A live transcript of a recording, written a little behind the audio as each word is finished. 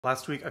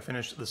Last week I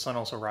finished The Sun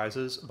Also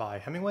Rises by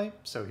Hemingway,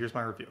 so here's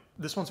my review.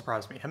 This one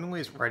surprised me.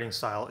 Hemingway's writing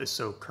style is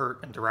so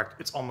curt and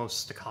direct, it's almost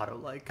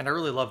staccato-like. And I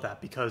really love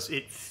that because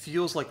it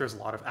feels like there's a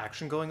lot of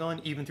action going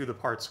on, even through the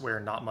parts where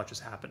not much is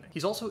happening.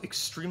 He's also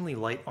extremely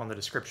light on the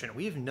description.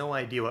 We have no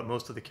idea what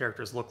most of the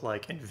characters look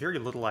like, and very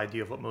little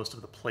idea of what most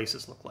of the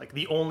places look like.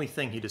 The only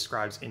thing he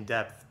describes in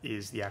depth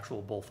is the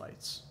actual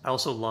bullfights. I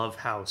also love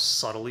how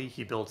subtly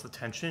he builds the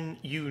tension.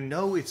 You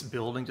know it's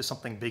building to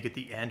something big at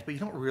the end, but you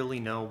don't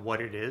really know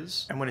what it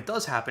is. And when it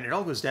does happen, it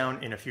all goes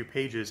down in a few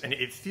pages, and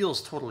it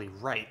feels totally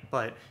right,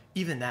 but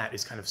even that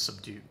is kind of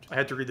subdued. I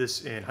had to read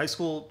this in high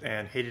school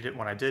and hated it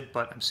when I did,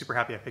 but I'm super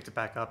happy I picked it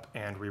back up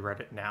and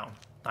reread it now.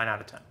 9 out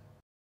of 10.